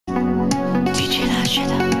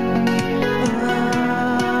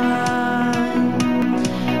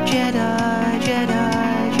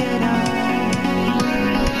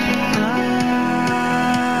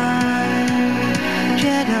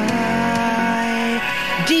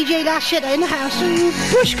DJ Last Shit in the house. Ooh,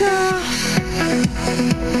 Pushka.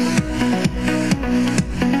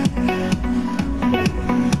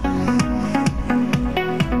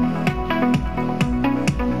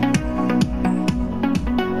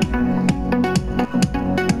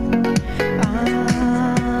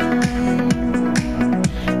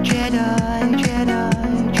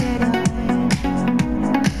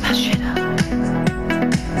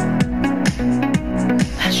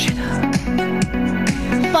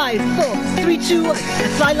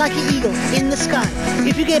 Fly like an eagle in the sky.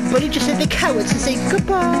 If you get bullied, just say they're cowards and say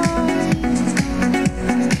goodbye.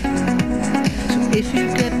 So if you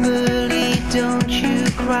get bullied, don't you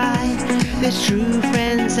cry. There's true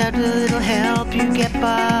friends out there that'll help you get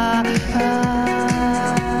by.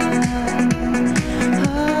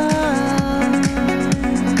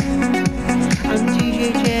 I'm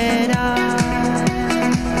DJ Jedi.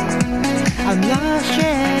 I'm Last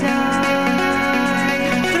Jedi.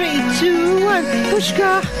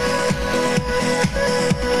 Pushka.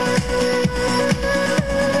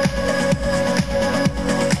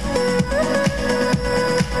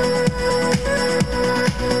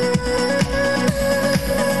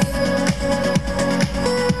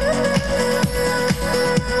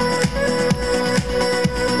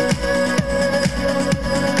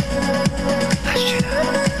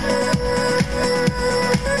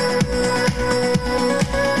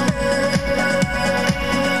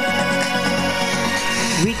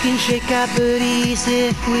 We can shake our booties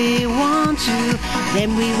if we want to,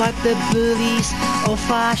 then we wipe the bullies off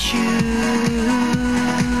our shoes.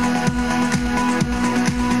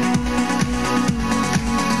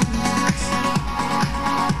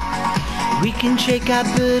 We can shake our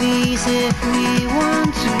booties if we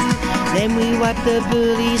want to, then we wipe the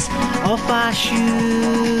bullies off our shoes.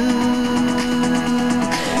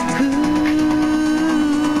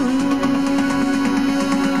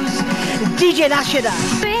 DJ Last Jedi.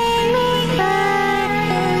 Bring me back.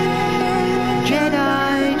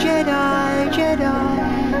 Jedi, Jedi, Jedi.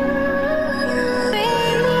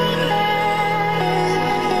 Bring me back.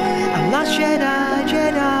 I'm Last Jedi,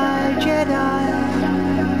 Jedi, Jedi.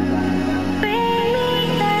 Bring me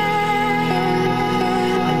back.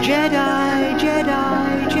 I'm Jedi, Jedi,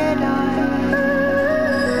 Jedi.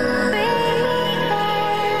 Bring me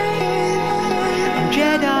back. I'm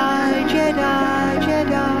Jedi, Jedi,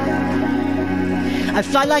 Jedi. I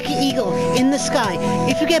fly like an eagle in the sky.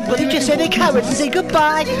 If you get bullied, just say they're cowards and say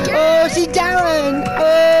goodbye. Oh, see Darren.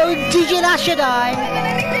 Oh, DJ Last Jedi.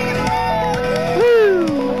 Woo!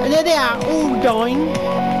 And there they are, all dying.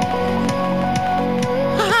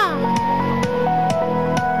 Haha.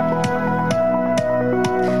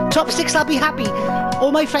 Top 6, I'll be happy.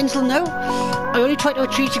 All my friends will know. I only try to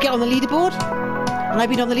achieve to get on the leaderboard. And I've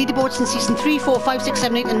been on the leaderboard since season 3, 4, 5, 6,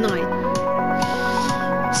 7, 8, and 9.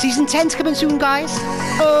 Season 10's coming soon, guys.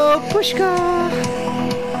 Oh, Pushka!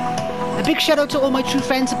 A big shout out to all my true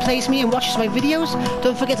friends that plays me and watches my videos.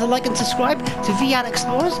 Don't forget to like and subscribe to VR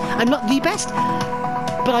Explorers. I'm not the best,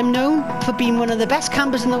 but I'm known for being one of the best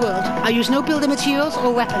campers in the world. I use no building materials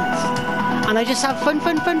or weapons. And I just have fun.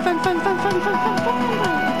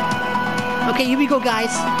 Okay, here we go,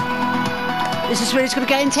 guys. This is where it's gonna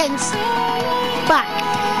get intense. Back.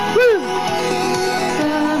 Woo!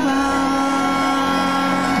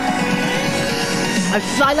 I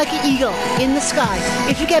fly like an eagle in the sky.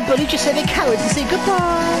 If you get bullied, just say they're cowards and say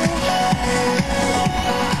goodbye.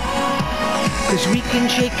 Cause we can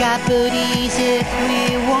shake our booties if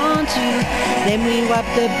we want to, then we wipe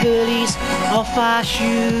the bullies off our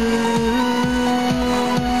shoes.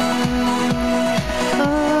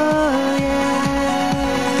 Oh yeah.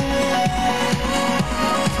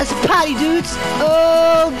 That's a party, dudes.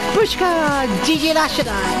 Oh, Pushka, DJ Last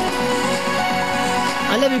Jedi.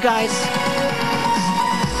 I love you guys.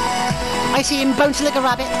 I see him bouncing like a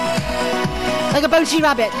rabbit. Like a bouncy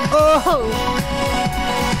rabbit. Oh!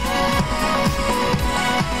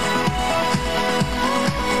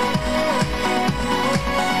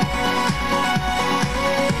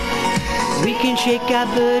 We can shake our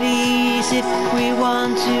booties if we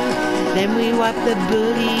want to, then we wipe the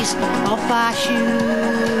bullies off our shoes.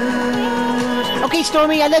 Okay,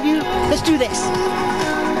 Stormy, I love you. Let's do this.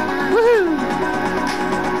 Woohoo!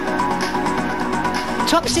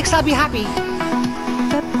 Top 6, I'll be happy.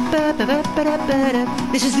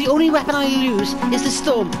 This is the only weapon I'll use, is the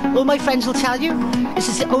storm. All my friends will tell you, this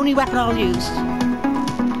is the only weapon I'll use.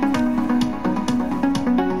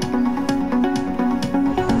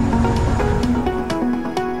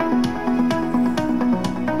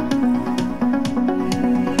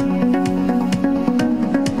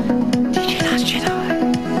 DJ Last Jedi.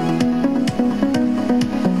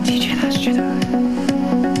 DJ Last Jedi.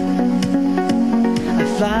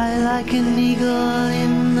 Fly like an eagle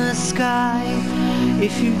in the sky.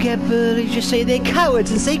 If you get bullied, just say they're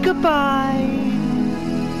cowards and say goodbye.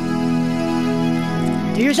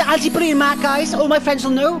 Here's an anti-bullying mat, guys. All my friends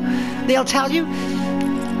will know. They'll tell you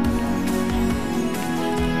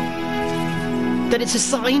that it's a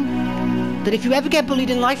sign that if you ever get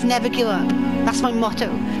bullied in life, never give up. That's my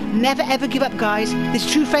motto. Never ever give up, guys. There's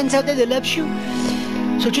true friends out there that loves you.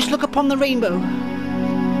 So just look upon the rainbow.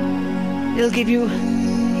 It'll give you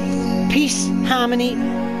peace, harmony,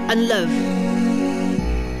 and love.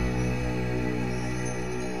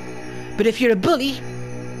 But if you're a bully,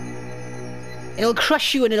 it'll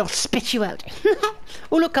crush you and it'll spit you out.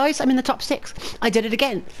 Oh look, guys, I'm in the top 6. I did it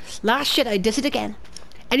again. Last shit, I did it again.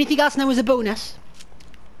 Anything else now is a bonus.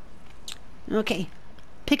 Okay.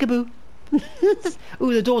 Peekaboo.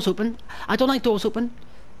 Ooh, the door's open. I don't like doors open.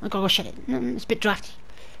 I gotta go shut it. It's a bit drafty.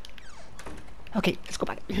 Okay, let's go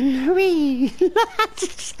back. Whee!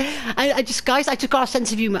 I just, guys, I took our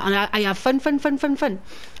sense of humour and I have fun.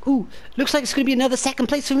 Ooh, looks like it's going to be another second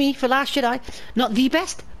place for me for Last Jedi. Not the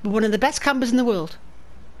best, but one of the best campers in the world.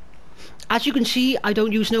 As you can see, I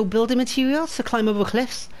don't use no building materials to climb over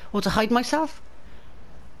cliffs or to hide myself.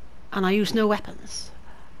 And I use no weapons.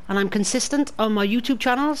 And I'm consistent on my YouTube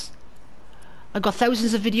channels. I've got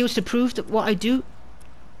thousands of videos to prove that what I do.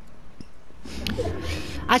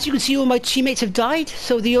 As you can see, all my teammates have died,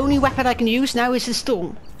 so the only weapon I can use now is the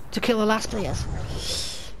storm to kill the last players.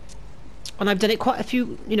 And I've done it quite a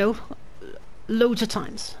few, you know, loads of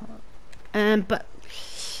times. But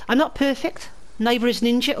I'm not perfect, neither is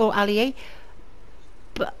Ninja or Ali,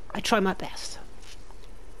 but I try my best.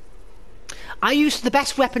 I use the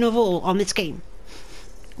best weapon of all on this game,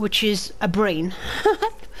 which is a brain.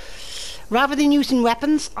 Rather than using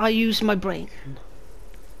weapons, I use my brain.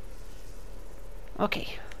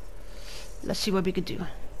 Okay, let's see what we could do.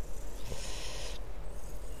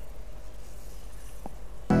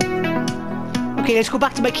 Okay, let's go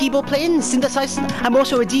back to my keyboard playing, synthesizing. I'm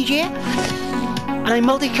also a DJ, and I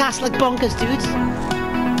multicast like bonkers, dudes.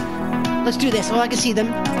 Let's do this. Oh, I can see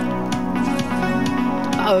them.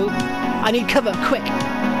 Uh-oh, I need cover, quick.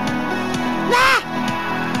 Ah!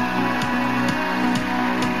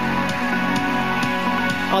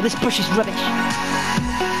 Oh, this bush is rubbish.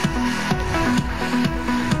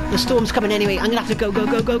 The storm's coming anyway. I'm gonna have to go.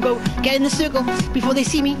 Get in the circle before they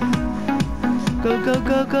see me. Go.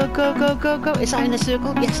 Is that in the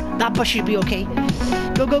circle? Yes, that bush should be okay.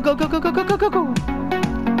 Go.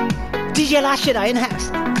 DJ Last Jedi in the house.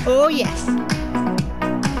 Oh yes.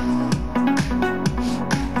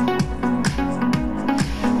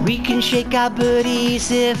 We can shake our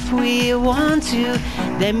booties if we want to.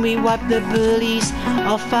 Then we wipe the bullies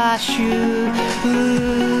off our shoes.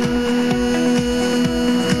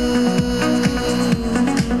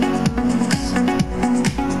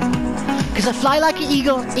 Cause I fly like an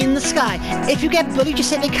eagle in the sky. If you get bullied, just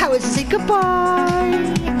say they're cowards and say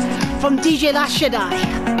goodbye. From DJ Last Jedi.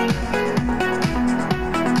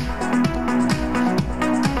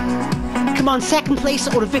 Come on, second place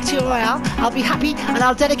or a victory royale. I'll be happy and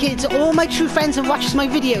I'll dedicate it to all my true friends and watches my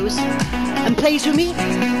videos and plays with me.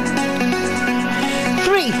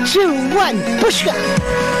 3, 2, 1, pushka!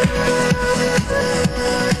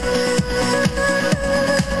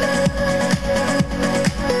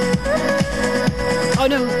 Oh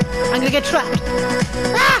no, I'm gonna get trapped.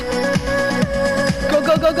 Ah! Go.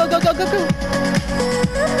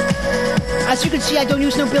 As you can see, I don't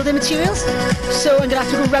use no building materials, so I'm gonna have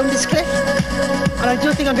to go round this cliff. And I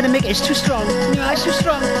don't think I'm gonna make it, it's too strong. No, it's too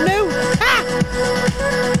strong. No! Ah!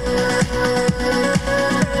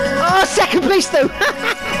 Oh, second place though!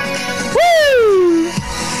 Woo!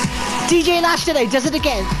 DJ Last Jedi does it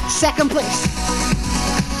again. Second place.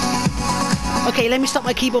 Okay, let me stop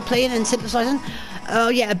my keyboard playing and synthesizing. Oh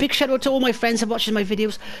yeah, a big shout out to all my friends who watches my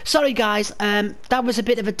videos. Sorry guys, that was a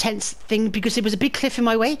bit of a tense thing because there was a big cliff in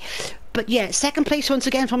my way. But yeah, second place once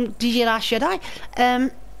again from DJ Last Jedi.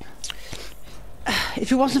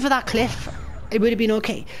 If it wasn't for that cliff, it would have been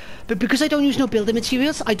okay. But because I don't use no building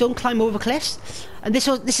materials, I don't climb over cliffs. And this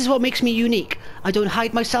is what makes me unique. I don't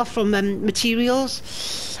hide myself from materials,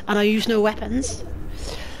 and I use no weapons.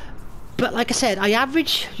 But like I said, I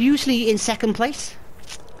average usually in second place.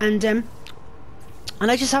 And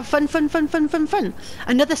I just have fun.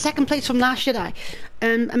 Another second place from Last Jedi.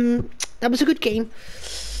 That was a good game.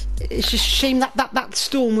 it's just a shame that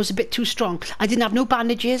storm was a bit too strong. I didn't have no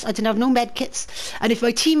bandages, I didn't have no med kits, and if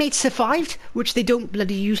my teammates survived, which they don't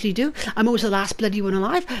bloody usually do, I'm always the last bloody one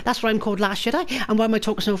alive. That's why I'm called Last Jedi. And why am I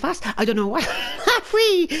talking so fast? I don't know why.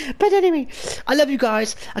 But anyway, I love you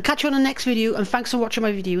guys. I'll catch you on the next video, and thanks for watching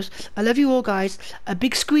my videos. I love you all, guys. A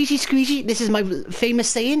big squeezy squeezy, this is my famous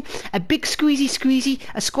saying, a big squeezy squeezy,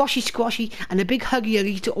 a squashy squashy, and a big huggy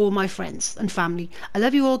huggy to all my friends and family. I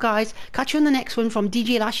love you all, guys. Catch you on the next one from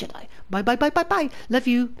DJ Last Jedi. Bye bye bye bye bye. Love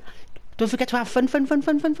you. Don't forget to have fun.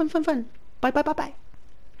 Bye bye bye bye.